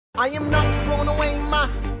I am not throwing away my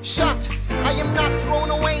shot. I am not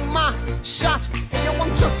throwing away my shot. Hey, yo,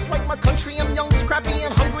 I'm just like my country. I'm young, scrappy,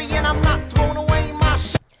 and hungry, and I'm not throwing away my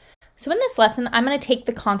shot. So in this lesson, I'm going to take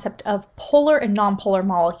the concept of polar and nonpolar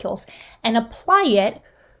molecules and apply it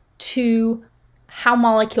to how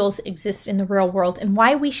molecules exist in the real world and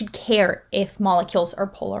why we should care if molecules are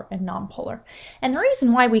polar and nonpolar. And the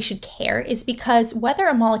reason why we should care is because whether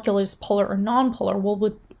a molecule is polar or nonpolar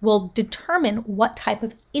will determine what type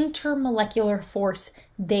of intermolecular force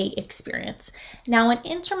they experience. Now, an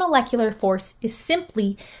intermolecular force is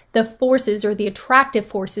simply the forces or the attractive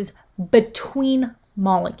forces between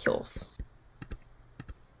molecules.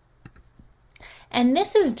 And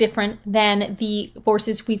this is different than the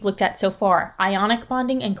forces we've looked at so far, ionic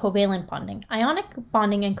bonding and covalent bonding. Ionic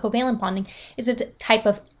bonding and covalent bonding is a type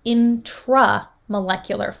of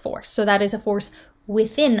intramolecular force. So that is a force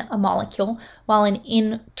within a molecule, while an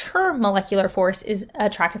intermolecular force is an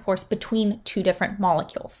attractive force between two different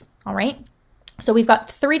molecules. All right. So we've got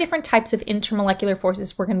three different types of intermolecular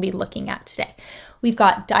forces we're going to be looking at today. We've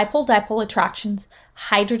got dipole-dipole attractions,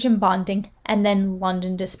 hydrogen bonding, and then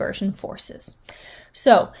London dispersion forces.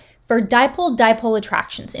 So for dipole-dipole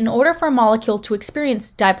attractions, in order for a molecule to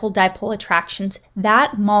experience dipole-dipole attractions,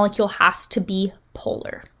 that molecule has to be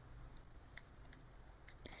polar.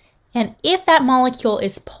 And if that molecule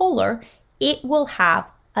is polar, it will have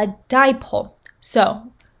a dipole.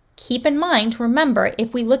 So keep in mind, remember,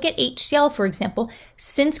 if we look at HCl, for example,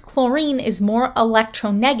 since chlorine is more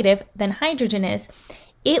electronegative than hydrogen is,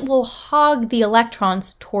 it will hog the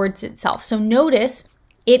electrons towards itself. So notice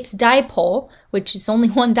its dipole, which is only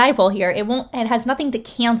one dipole here, it has nothing to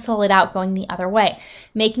cancel it out going the other way,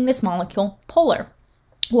 making this molecule polar.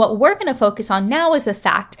 What we're going to focus on now is the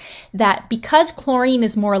fact that because chlorine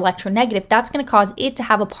is more electronegative, that's going to cause it to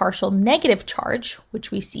have a partial negative charge,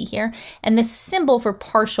 which we see here, and the symbol for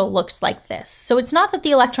partial looks like this. So it's not that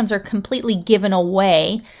the electrons are completely given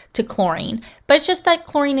away to chlorine, but it's just that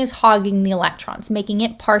chlorine is hogging the electrons, making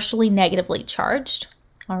it partially negatively charged.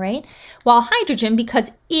 All right. While hydrogen, because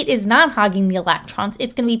it is not hogging the electrons,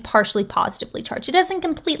 it's going to be partially positively charged. It doesn't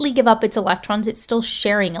completely give up its electrons. It's still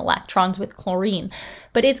sharing electrons with chlorine,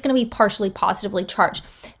 but it's going to be partially positively charged.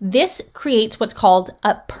 This creates what's called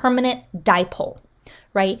a permanent dipole,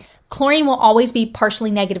 right? Chlorine will always be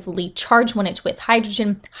partially negatively charged when it's with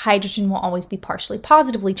hydrogen. Hydrogen will always be partially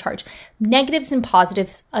positively charged. Negatives and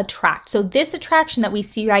positives attract. So this attraction that we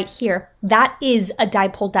see right here, that is a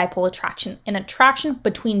dipole-dipole attraction, an attraction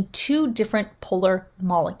between two different polar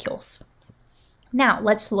molecules. Now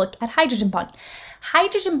let's look at hydrogen bonding.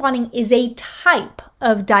 Hydrogen bonding is a type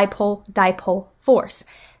of dipole-dipole force.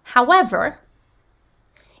 However,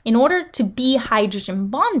 in order to be hydrogen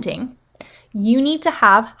bonding, you need to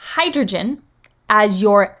have hydrogen as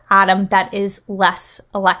your atom that is less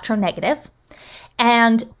electronegative.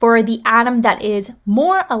 And for the atom that is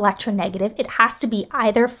more electronegative, it has to be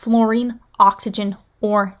either fluorine, oxygen,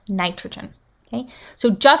 or nitrogen. Okay? So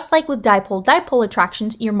just like with dipole-dipole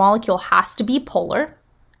attractions, your molecule has to be polar.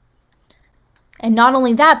 And not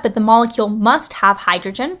only that, but the molecule must have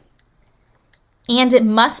hydrogen, and it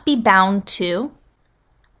must be bound to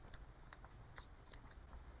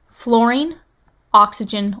fluorine,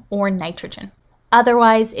 oxygen, or nitrogen.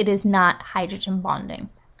 Otherwise, it is not hydrogen bonding.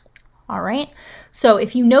 All right. So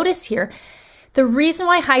if you notice here, the reason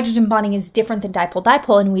why hydrogen bonding is different than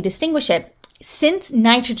dipole-dipole, and we distinguish it, since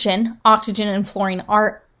nitrogen, oxygen, and fluorine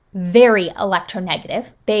are very electronegative,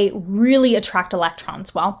 they really attract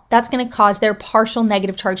electrons well. That's going to cause their partial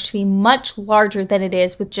negative charge to be much larger than it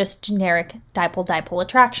is with just generic dipole-dipole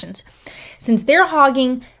attractions. Since they're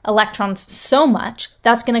hogging electrons so much,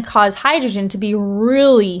 that's going to cause hydrogen to be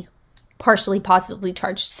really partially positively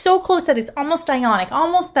charged, so close that it's almost ionic,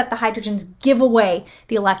 almost that the hydrogens give away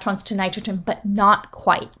the electrons to nitrogen, but not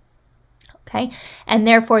quite. Okay, and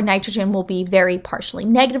therefore nitrogen will be very partially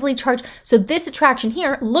negatively charged. So this attraction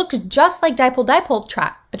here looks just like dipole-dipole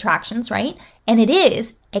attractions, right? And it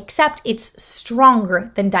is, except it's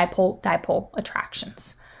stronger than dipole-dipole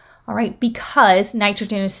attractions. All right, because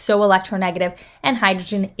nitrogen is so electronegative and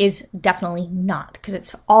hydrogen is definitely not, because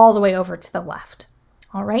it's all the way over to the left.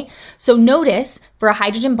 All right, so notice for a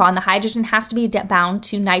hydrogen bond, the hydrogen has to be bound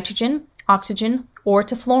to nitrogen, oxygen, or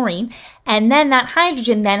to fluorine, and then that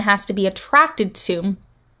hydrogen then has to be attracted to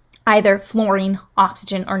either fluorine,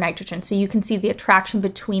 oxygen, or nitrogen. So you can see the attraction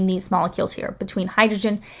between these molecules here, between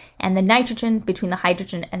hydrogen and the nitrogen, between the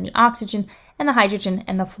hydrogen and the oxygen, and the hydrogen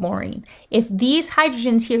and the fluorine. If these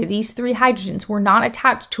hydrogens here, these three hydrogens, were not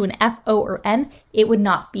attached to an FO or N, it would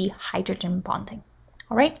not be hydrogen bonding.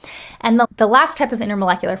 All right. And the last type of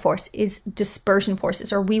intermolecular force is dispersion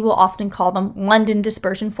forces, or we will often call them London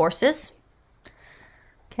dispersion forces.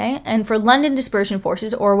 Okay. And for London dispersion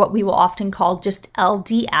forces, or what we will often call just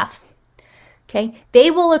LDF, okay,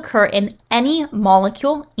 they will occur in any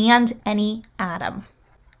molecule and any atom.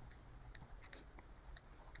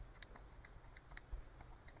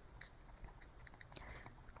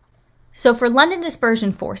 So for London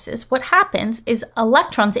dispersion forces, what happens is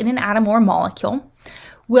electrons in an atom or molecule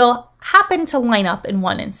will happen to line up in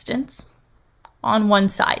one instance on one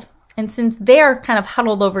side. And since they're kind of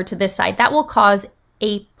huddled over to this side, that will cause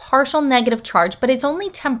a partial negative charge, but it's only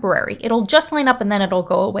temporary. It'll just line up and then it'll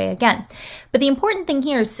go away again. But the important thing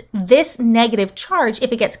here is this negative charge,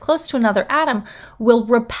 if it gets close to another atom, will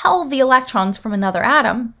repel the electrons from another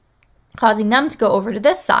atom, causing them to go over to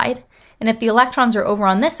this side. And if the electrons are over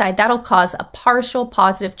on this side, that'll cause a partial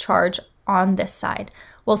positive charge on this side.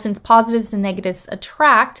 Well, since positives and negatives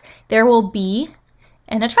attract, there will be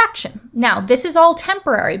an attraction. Now, this is all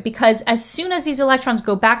temporary because as soon as these electrons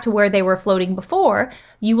go back to where they were floating before,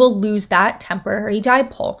 you will lose that temporary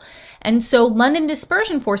dipole. And so London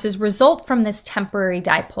dispersion forces result from this temporary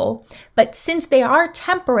dipole, but since they are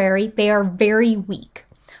temporary, they are very weak.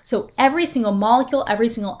 So every single molecule, every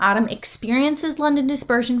single atom experiences London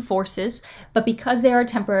dispersion forces, but because they are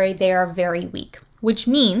temporary, they are very weak, which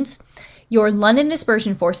means your London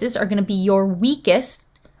dispersion forces are going to be your weakest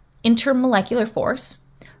intermolecular force,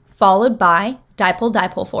 followed by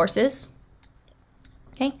dipole-dipole forces,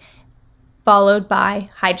 okay, followed by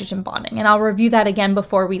hydrogen bonding. And I'll review that again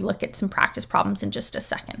before we look at some practice problems in just a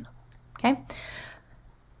second, okay?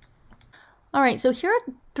 All right, so here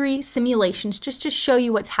are 3 simulations just to show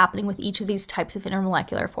you what's happening with each of these types of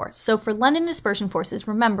intermolecular force. So for London dispersion forces,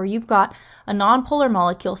 remember you've got a nonpolar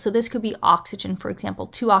molecule, so this could be oxygen, for example,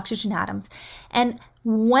 2 oxygen atoms. And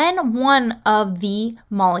when one of the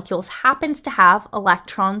molecules happens to have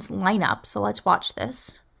electrons line up, so let's watch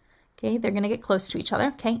this. Okay, they're going to get close to each other.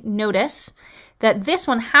 Okay, notice that this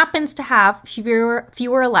one happens to have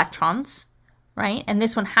fewer electrons, right? And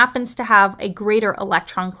this one happens to have a greater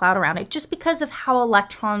electron cloud around it just because of how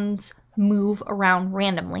electrons move around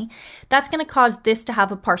randomly. That's going to cause this to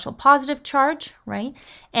have a partial positive charge, right?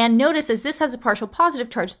 And notice as this has a partial positive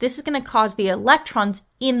charge, this is going to cause the electrons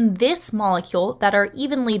in this molecule that are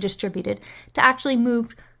evenly distributed to actually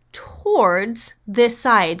move towards this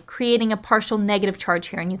side, creating a partial negative charge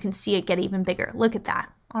here. And you can see it get even bigger. Look at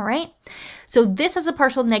that. All right, so this has a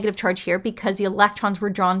partial negative charge here because the electrons were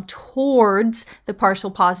drawn towards the partial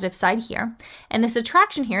positive side here. And this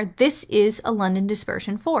attraction here, this is a London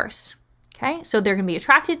dispersion force. Okay, so they're going to be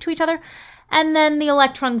attracted to each other, and then the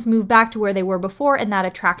electrons move back to where they were before, and that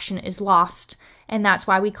attraction is lost. And that's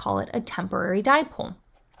why we call it a temporary dipole. All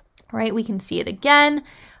right, we can see it again.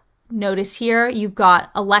 Notice here, you've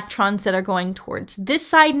got electrons that are going towards this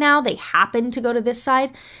side now. They happen to go to this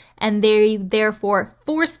side, and they therefore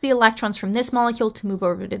force the electrons from this molecule to move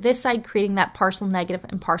over to this side, creating that partial negative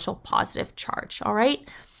and partial positive charge, all right?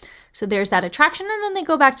 So there's that attraction, and then they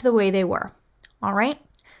go back to the way they were, all right?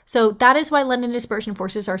 So that is why London dispersion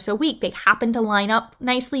forces are so weak. They happen to line up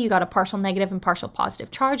nicely. You got a partial negative and partial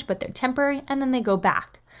positive charge, but they're temporary, and then they go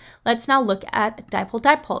back. Let's now look at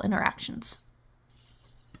dipole-dipole interactions.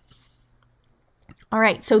 All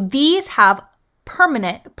right, so these have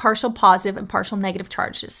permanent partial positive and partial negative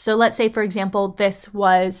charges. So let's say, for example, this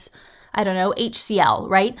was, I don't know, HCl,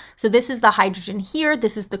 right? So this is the hydrogen here.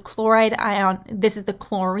 This is the chloride ion. This is the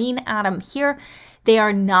chlorine atom here. They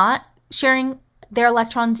are not sharing their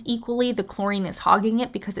electrons equally. The chlorine is hogging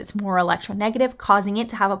it because it's more electronegative, causing it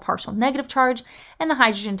to have a partial negative charge and the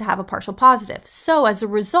hydrogen to have a partial positive. So as a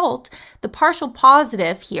result, the partial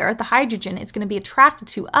positive here, the hydrogen, is going to be attracted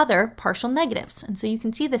to other partial negatives. And so you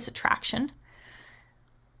can see this attraction.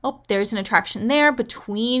 Oh, there's an attraction there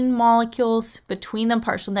between molecules, between them,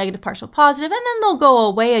 partial negative, partial positive, and then they'll go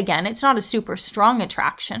away again. It's not a super strong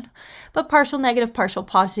attraction, but partial negative, partial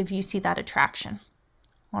positive, you see that attraction.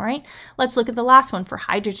 All right, let's look at the last one for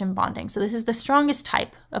hydrogen bonding. So this is the strongest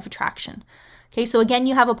type of attraction. Okay, so again,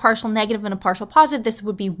 you have a partial negative and a partial positive. This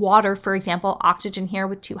would be water, for example, oxygen here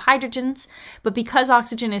with 2 hydrogens. But because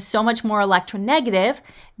oxygen is so much more electronegative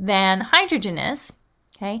than hydrogen is,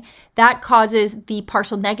 okay, that causes the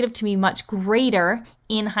partial negative to be much greater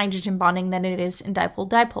in hydrogen bonding than it is in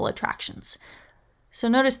dipole-dipole attractions. So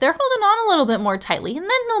notice they're holding on a little bit more tightly, and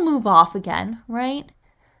then they'll move off again, right?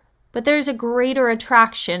 But there's a greater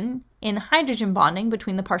attraction in hydrogen bonding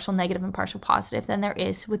between the partial negative and partial positive than there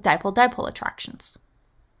is with dipole-dipole attractions.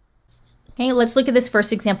 Okay, let's look at this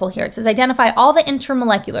first example here. It says identify all the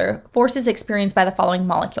intermolecular forces experienced by the following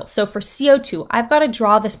molecules. So for CO2, I've got to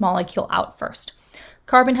draw this molecule out first.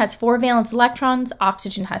 Carbon has 4 valence electrons.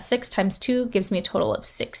 Oxygen has 6 times 2, gives me a total of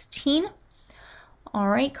 16. All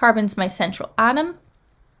right, carbon's my central atom.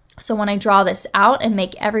 So when I draw this out and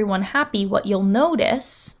make everyone happy, what you'll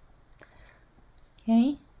notice,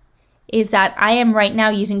 okay, is that I am right now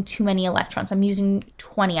using too many electrons. I'm using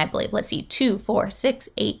 20, I believe. Let's see, 2, 4, 6,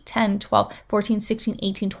 8, 10, 12, 14, 16,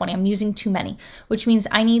 18, 20. I'm using too many, which means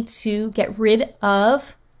I need to get rid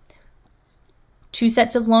of 2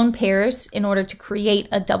 sets of lone pairs in order to create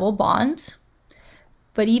a double bond.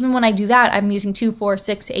 But even when I do that, I'm using 2, 4,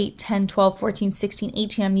 6, 8, 10, 12, 14, 16,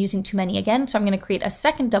 18. I'm using too many again. So I'm going to create a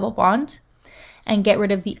second double bond and get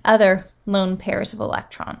rid of the other lone pairs of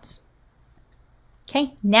electrons.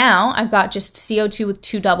 Okay, now I've got just CO2 with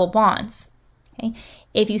 2 double bonds. Okay,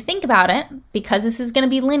 if you think about it, because this is going to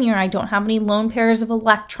be linear, I don't have any lone pairs of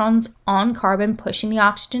electrons on carbon pushing the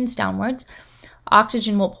oxygens downwards.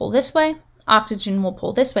 Oxygen will pull this way, oxygen will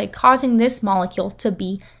pull this way, causing this molecule to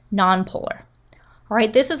be nonpolar. All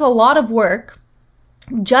right, this is a lot of work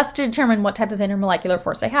just to determine what type of intermolecular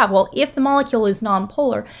force I have. Well, if the molecule is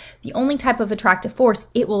nonpolar, the only type of attractive force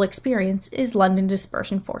it will experience is London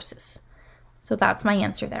dispersion forces. So that's my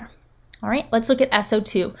answer there. All right, let's look at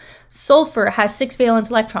SO2. Sulfur has 6 valence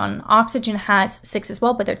electrons. Oxygen has 6 as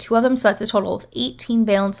well, but there are 2 of them, so that's a total of 18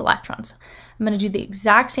 valence electrons. I'm going to do the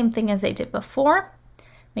exact same thing as I did before.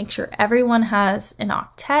 Make sure everyone has an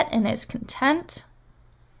octet and is content.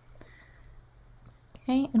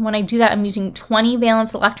 Okay, and when I do that, I'm using 20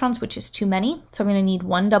 valence electrons, which is too many, so I'm going to need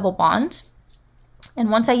 1 double bond.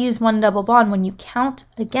 And once I use 1 double bond, when you count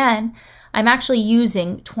again, I'm actually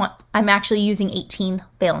using 18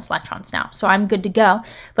 valence electrons now, so I'm good to go.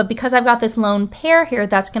 But because I've got this lone pair here,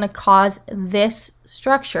 that's going to cause this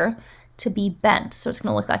structure to be bent. So it's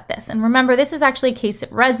going to look like this. And remember, this is actually a case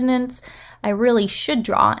of resonance. I really should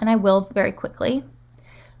draw, and I will very quickly,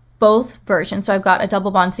 both versions. So I've got a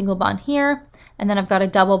double bond, single bond here, and then I've got a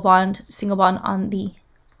double bond, single bond on the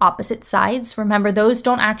opposite sides. Remember, those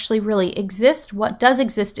don't actually really exist. What does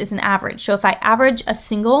exist is an average. So if I average a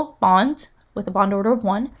single bond with a bond order of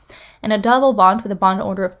 1 and a double bond with a bond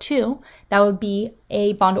order of 2, that would be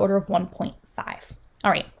a bond order of 1.5. All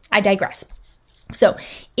right, I digress. So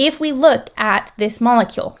if we look at this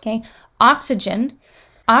molecule, okay, oxygen,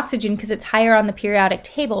 because it's higher on the periodic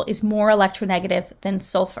table, is more electronegative than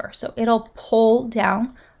sulfur. So it'll pull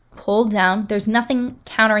down. There's nothing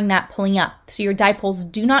countering that pulling up. So your dipoles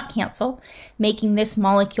do not cancel, making this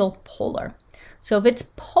molecule polar. So if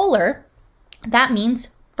it's polar, that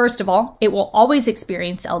means, first of all, it will always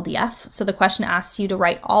experience LDF. So the question asks you to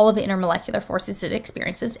write all of the intermolecular forces it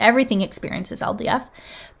experiences. Everything experiences LDF.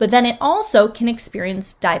 But then it also can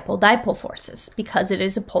experience dipole-dipole forces because it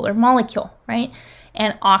is a polar molecule, right?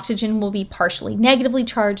 And oxygen will be partially negatively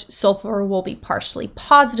charged, sulfur will be partially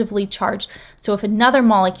positively charged. So if another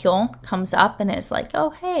molecule comes up and is like,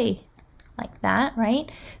 oh, hey, like that, right?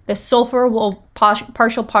 The sulfur will,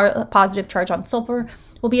 partial positive charge on sulfur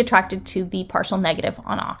will be attracted to the partial negative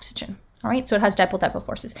on oxygen. All right, so it has dipole-dipole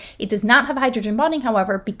forces. It does not have hydrogen bonding,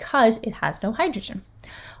 however, because it has no hydrogen.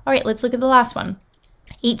 All right, let's look at the last one,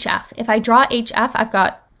 HF. If I draw HF, I've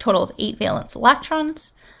got a total of 8 valence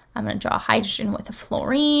electrons. I'm going to draw hydrogen with a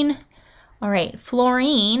fluorine. All right,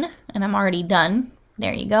 fluorine, and I'm already done.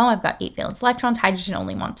 There you go. I've got 8 valence electrons. Hydrogen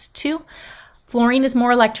only wants 2. Fluorine is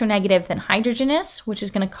more electronegative than hydrogen is, which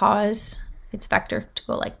is going to cause its vector to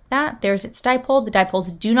go like that. There's its dipole. The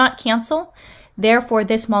dipoles do not cancel. Therefore,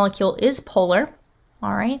 this molecule is polar.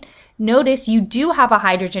 All right. Notice you do have a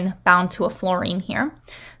hydrogen bound to a fluorine here.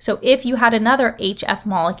 So if you had another HF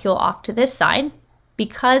molecule off to this side,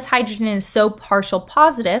 because hydrogen is so partial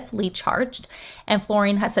positively charged and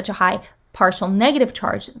fluorine has such a high partial negative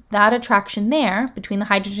charge, that attraction there between the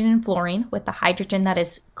hydrogen and fluorine with the hydrogen that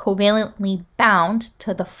is covalently bound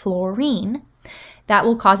to the fluorine, that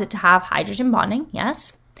will cause it to have hydrogen bonding,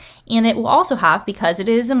 yes. And it will also have, because it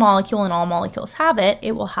is a molecule and all molecules have it,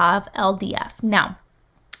 it will have LDF. Now,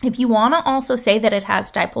 if you want to also say that it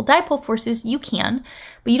has dipole-dipole forces, you can,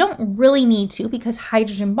 but you don't really need to because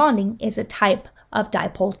hydrogen bonding is a type of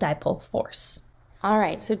dipole-dipole force. All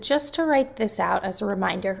right, so just to write this out as a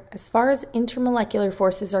reminder, as far as intermolecular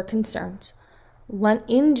forces are concerned,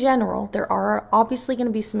 in general, there are obviously going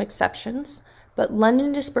to be some exceptions, but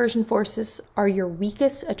London dispersion forces are your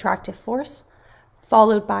weakest attractive force,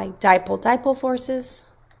 followed by dipole-dipole forces,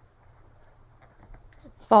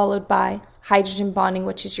 followed by hydrogen bonding,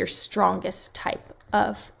 which is your strongest type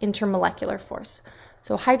of intermolecular force.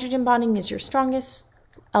 So hydrogen bonding is your strongest,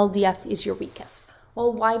 LDF is your weakest.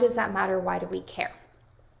 Well, why does that matter? Why do we care?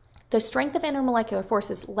 The strength of intermolecular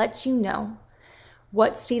forces lets you know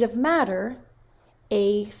what state of matter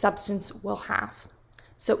a substance will have.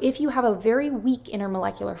 So if you have a very weak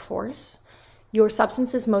intermolecular force, your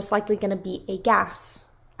substance is most likely going to be a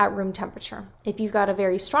gas at room temperature. If you've got a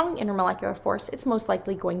very strong intermolecular force, it's most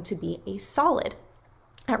likely going to be a solid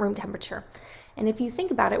at room temperature. And if you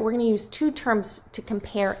think about it, we're going to use two terms to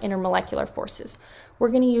compare intermolecular forces. We're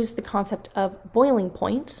going to use the concept of boiling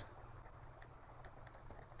point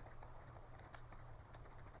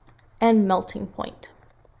and melting point.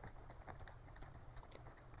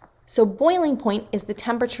 So boiling point is the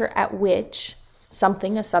temperature at which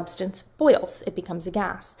something, a substance, boils. It becomes a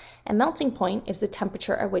gas. And melting point is the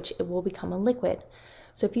temperature at which it will become a liquid.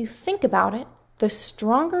 So if you think about it, the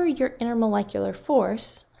stronger your intermolecular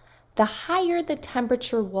force, the higher the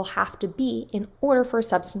temperature will have to be in order for a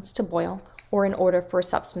substance to boil or in order for a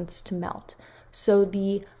substance to melt. So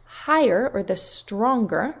the higher or the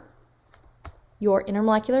stronger your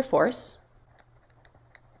intermolecular force,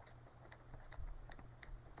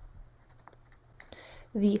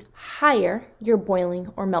 the higher your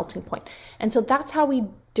boiling or melting point. And so that's how we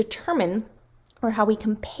determine or how we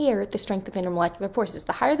compare the strength of intermolecular forces.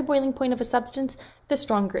 The higher the boiling point of a substance, the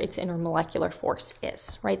stronger its intermolecular force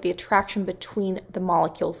is, right? The attraction between the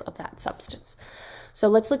molecules of that substance. So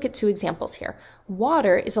let's look at two examples here.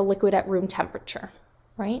 Water is a liquid at room temperature,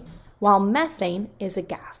 right? While methane is a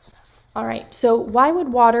gas. All right, so why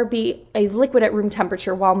would water be a liquid at room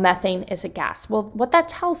temperature while methane is a gas? Well, what that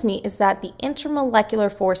tells me is that the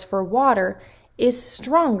intermolecular force for water is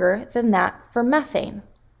stronger than that for methane,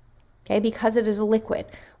 okay, because it is a liquid.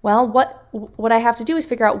 Well, what I have to do is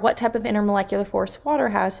figure out what type of intermolecular force water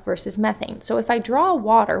has versus methane. So if I draw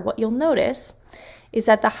water, what you'll notice is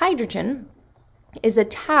that the hydrogen is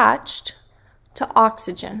attached to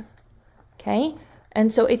oxygen, okay?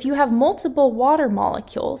 And so if you have multiple water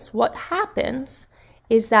molecules, what happens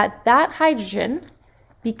is that that hydrogen,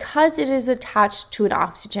 because it is attached to an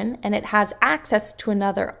oxygen and it has access to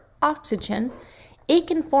another oxygen, it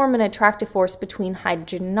can form an attractive force between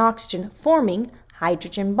hydrogen and oxygen, forming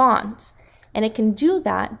hydrogen bonds. And it can do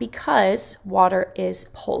that because water is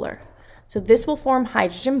polar. So this will form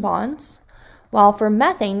hydrogen bonds, while for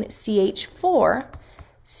methane, CH4,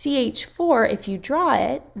 if you draw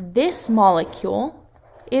it, this molecule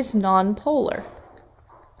is nonpolar.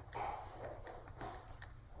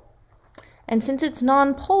 And since it's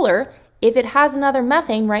nonpolar, if it has another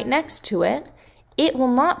methane right next to it, it will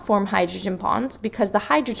not form hydrogen bonds because the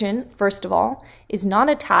hydrogen, first of all, is not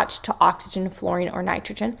attached to oxygen, fluorine, or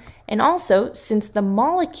nitrogen. And also, since the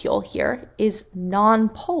molecule here is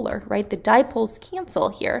nonpolar, right, the dipoles cancel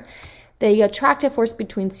here, the attractive force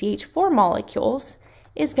between CH4 molecules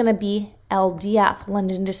is going to be LDF,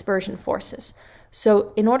 London dispersion forces.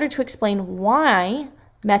 So in order to explain why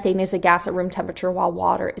methane is a gas at room temperature while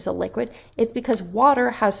water is a liquid, it's because water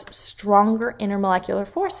has stronger intermolecular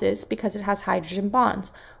forces because it has hydrogen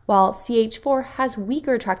bonds, while CH4 has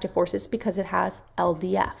weaker attractive forces because it has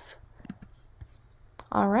LDF.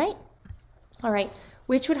 All right,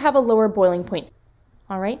 which would have a lower boiling point?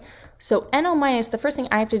 All right, so NO minus, the first thing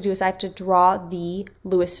I have to do is I have to draw the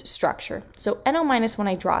Lewis structure. So NO minus, when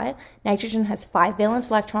I draw it, nitrogen has 5 valence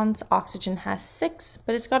electrons, oxygen has 6,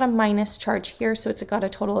 but it's got a minus charge here, so it's got a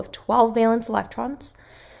total of 12 valence electrons.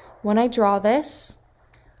 When I draw this,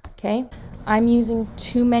 okay, I'm using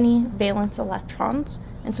too many valence electrons,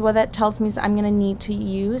 and so what that tells me is I'm going to need to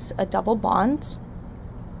use a double bond,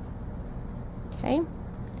 okay?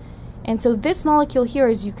 And so this molecule here,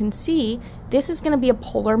 as you can see, this is going to be a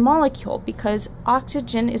polar molecule because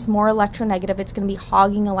oxygen is more electronegative. It's going to be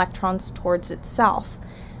hogging electrons towards itself.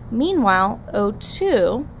 Meanwhile,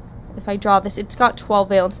 O2, if I draw this, it's got 12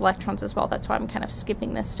 valence electrons as well. That's why I'm kind of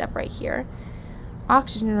skipping this step right here.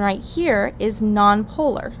 Oxygen right here is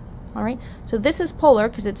nonpolar. All right, so this is polar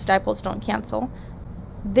because its dipoles don't cancel.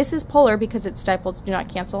 This is polar because its dipoles do not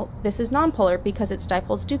cancel. This is nonpolar because its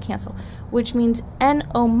dipoles do cancel, which means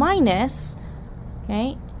NO minus,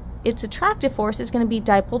 okay, its attractive force is going to be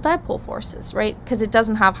dipole-dipole forces, right? Because it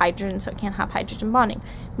doesn't have hydrogen, so it can't have hydrogen bonding.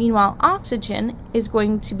 Meanwhile, oxygen is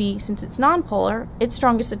going to be, since it's nonpolar, its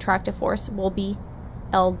strongest attractive force will be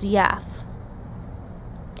LDF.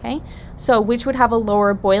 Okay, so which would have a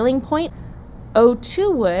lower boiling point?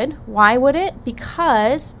 O2 would. Why would it?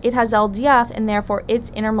 Because it has LDF and therefore its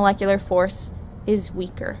intermolecular force is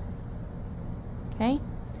weaker. Okay?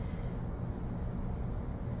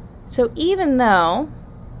 So even though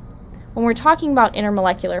when we're talking about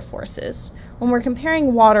intermolecular forces, when we're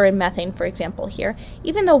comparing water and methane, for example, here,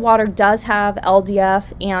 even though water does have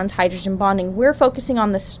LDF and hydrogen bonding, we're focusing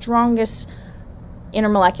on the strongest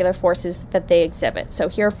intermolecular forces that they exhibit. So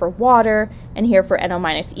here for water and here for NO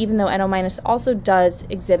minus, even though NO minus also does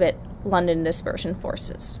exhibit London dispersion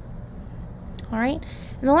forces. All right,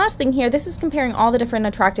 And the last thing here, this is comparing all the different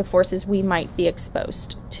attractive forces we might be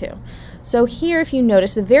exposed to. So here, if you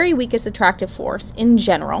notice, the very weakest attractive force in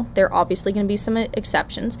general, there are obviously going to be some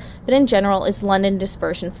exceptions, but in general is London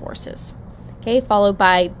dispersion forces. Okay, followed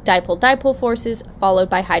by dipole-dipole forces, followed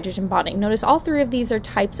by hydrogen bonding. Notice all three of these are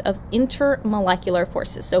types of intermolecular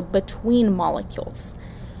forces, so between molecules.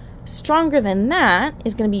 Stronger than that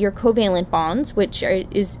is going to be your covalent bonds, which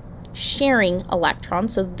is sharing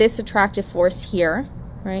electrons. So this attractive force here,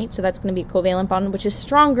 right? So that's going to be a covalent bond, which is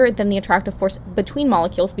stronger than the attractive force between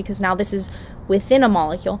molecules because now this is within a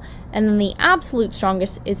molecule. And then the absolute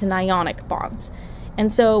strongest is an ionic bonds.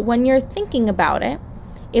 And so when you're thinking about it,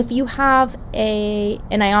 if you have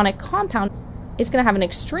an ionic compound, it's going to have an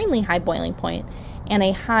extremely high boiling point and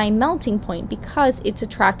a high melting point because its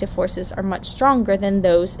attractive forces are much stronger than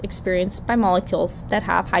those experienced by molecules that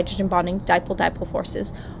have hydrogen bonding dipole-dipole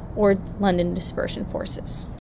forces or London dispersion forces.